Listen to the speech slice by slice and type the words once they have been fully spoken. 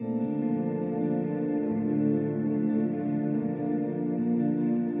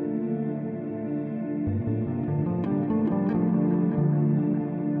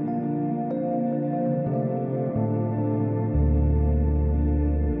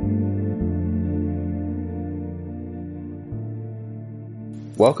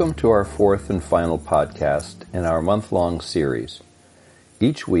Welcome to our fourth and final podcast in our month-long series.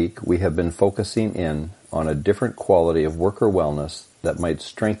 Each week we have been focusing in on a different quality of worker wellness that might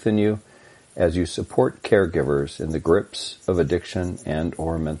strengthen you as you support caregivers in the grips of addiction and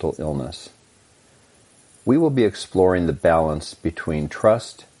or mental illness. We will be exploring the balance between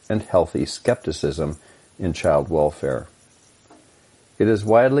trust and healthy skepticism in child welfare. It is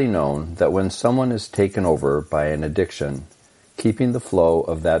widely known that when someone is taken over by an addiction, keeping the flow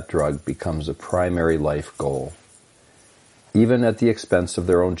of that drug becomes a primary life goal. Even at the expense of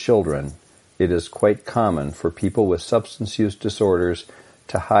their own children, it is quite common for people with substance use disorders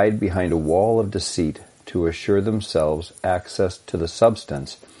to hide behind a wall of deceit to assure themselves access to the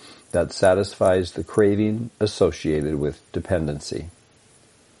substance that satisfies the craving associated with dependency.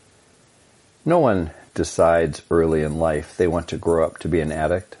 No one decides early in life they want to grow up to be an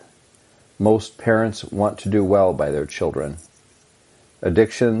addict. Most parents want to do well by their children.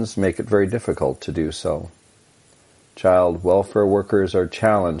 Addictions make it very difficult to do so. Child welfare workers are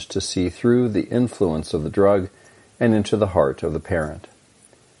challenged to see through the influence of the drug and into the heart of the parent.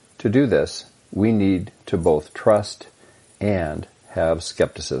 To do this, we need to both trust and have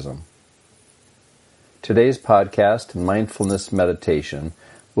skepticism. Today's podcast and mindfulness meditation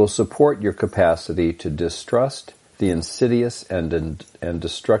will support your capacity to distrust the insidious and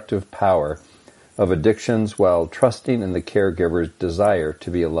destructive power of addictions while trusting in the caregiver's desire to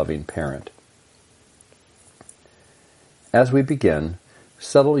be a loving parent. As we begin,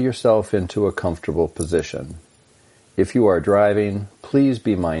 settle yourself into a comfortable position. If you are driving, please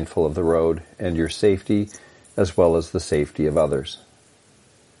be mindful of the road and your safety as well as the safety of others.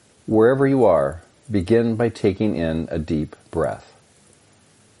 Wherever you are, begin by taking in a deep breath.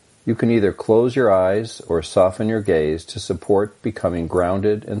 You can either close your eyes or soften your gaze to support becoming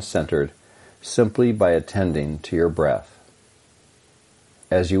grounded and centered simply by attending to your breath.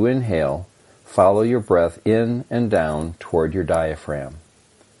 As you inhale, follow your breath in and down toward your diaphragm.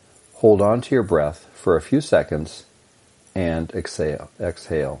 Hold on to your breath for a few seconds and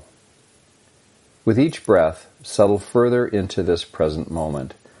exhale. With each breath, settle further into this present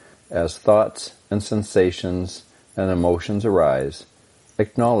moment. As thoughts and sensations and emotions arise,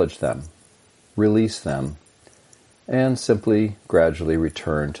 acknowledge them, release them, and simply gradually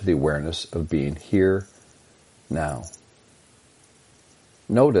return to the awareness of being here, now.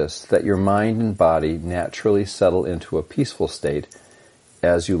 Notice that your mind and body naturally settle into a peaceful state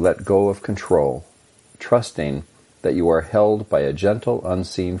as you let go of control, trusting that you are held by a gentle,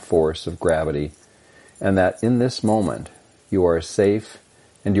 unseen force of gravity, and that in this moment you are safe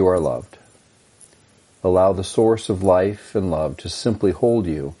and you are loved. Allow the source of life and love to simply hold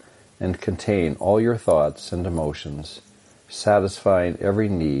you and contain all your thoughts and emotions, satisfying every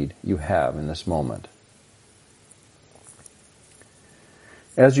need you have in this moment.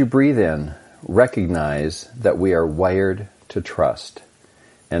 As you breathe in, recognize that we are wired to trust,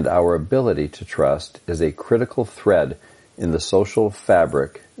 and our ability to trust is a critical thread in the social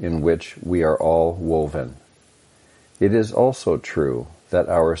fabric in which we are all woven. It is also true that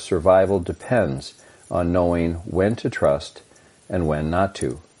our survival depends on knowing when to trust and when not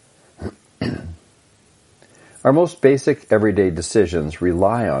to. Our most basic everyday decisions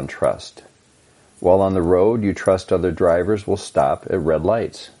rely on trust. While on the road, you trust other drivers will stop at red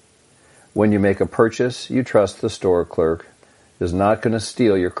lights. When you make a purchase, you trust the store clerk is not going to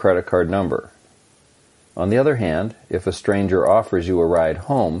steal your credit card number. On the other hand, if a stranger offers you a ride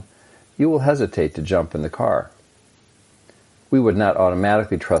home, you will hesitate to jump in the car. We would not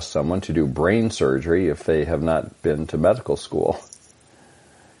automatically trust someone to do brain surgery if they have not been to medical school.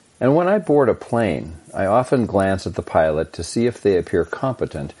 And when I board a plane, I often glance at the pilot to see if they appear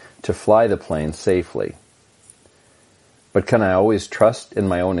competent to fly the plane safely. But can I always trust in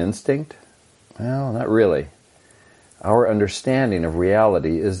my own instinct? Well, not really. Our understanding of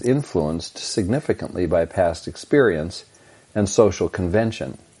reality is influenced significantly by past experience and social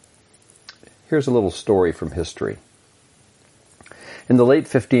convention. Here's a little story from history. In the late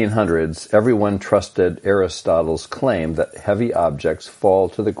 1500s, everyone trusted Aristotle's claim that heavy objects fall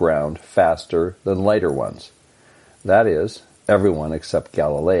to the ground faster than lighter ones. That is, everyone except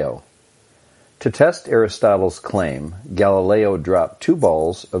Galileo. To test Aristotle's claim, Galileo dropped 2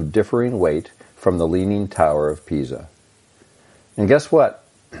 balls of differing weight from the Leaning Tower of Pisa. And guess what?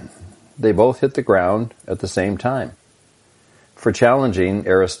 They both hit the ground at the same time. For challenging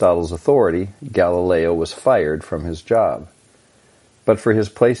Aristotle's authority, Galileo was fired from his job. But for his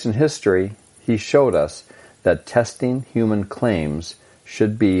place in history, he showed us that testing human claims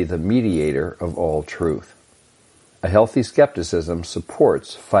should be the mediator of all truth. A healthy skepticism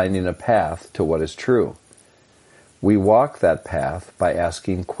supports finding a path to what is true. We walk that path by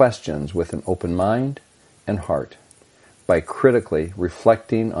asking questions with an open mind and heart, by critically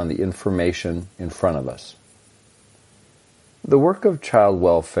reflecting on the information in front of us. The work of child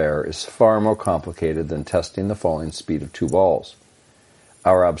welfare is far more complicated than testing the falling speed of 2 balls.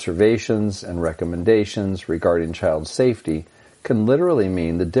 Our observations and recommendations regarding child safety can literally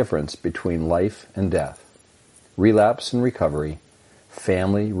mean the difference between life and death, relapse and recovery,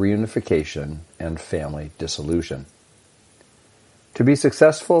 family reunification, and family dissolution. To be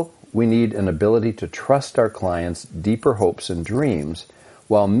successful, we need an ability to trust our clients' deeper hopes and dreams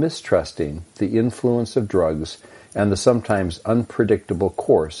while mistrusting the influence of drugs and the sometimes unpredictable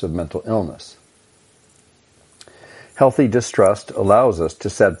course of mental illness. Healthy distrust allows us to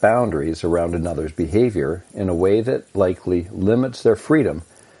set boundaries around another's behavior in a way that likely limits their freedom,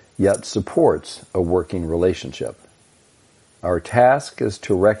 yet supports a working relationship. Our task is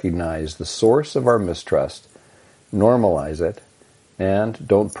to recognize the source of our mistrust, normalize it, and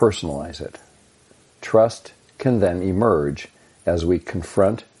don't personalize it. Trust can then emerge as we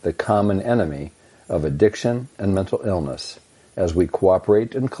confront the common enemy of addiction and mental illness, as we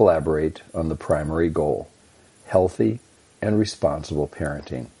cooperate and collaborate on the primary goal, healthy and responsible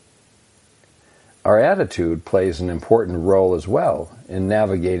parenting. Our attitude plays an important role as well in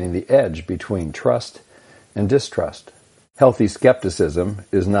navigating the edge between trust and distrust. Healthy skepticism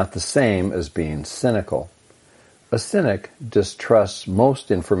is not the same as being cynical. A cynic distrusts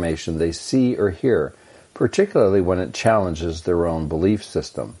most information they see or hear, particularly when it challenges their own belief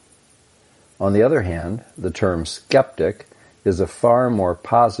system. On the other hand, the term skeptic is a far more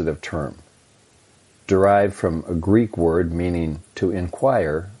positive term, derived from a Greek word meaning to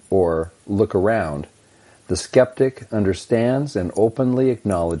inquire or look around. The skeptic understands and openly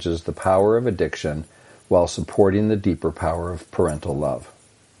acknowledges the power of addiction while supporting the deeper power of parental love.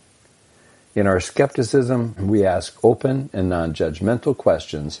 In our skepticism, we ask open and non-judgmental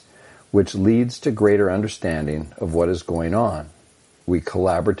questions, which leads to greater understanding of what is going on. We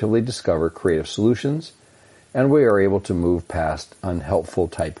collaboratively discover creative solutions, and we are able to move past unhelpful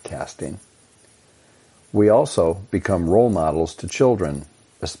typecasting. We also become role models to children,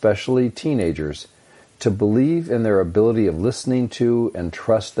 especially teenagers, to believe in their ability of listening to and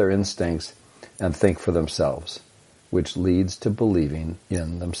trust their instincts and think for themselves, which leads to believing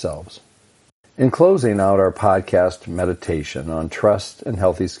in themselves. In closing out our podcast meditation on trust and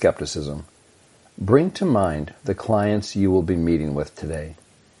healthy skepticism, bring to mind the clients you will be meeting with today.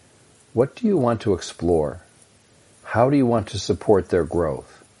 What do you want to explore? How do you want to support their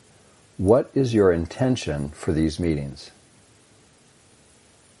growth? What is your intention for these meetings?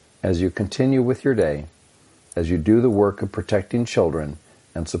 As you continue with your day, as you do the work of protecting children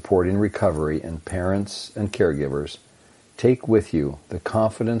and supporting recovery in parents and caregivers, take with you the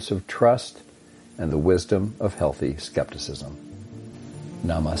confidence of trust and the wisdom of healthy skepticism.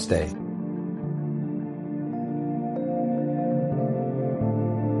 Namaste.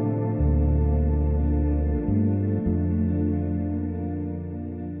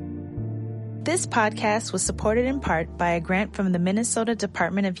 This podcast was supported in part by a grant from the Minnesota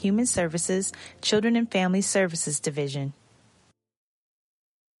Department of Human Services, Children and Family Services Division.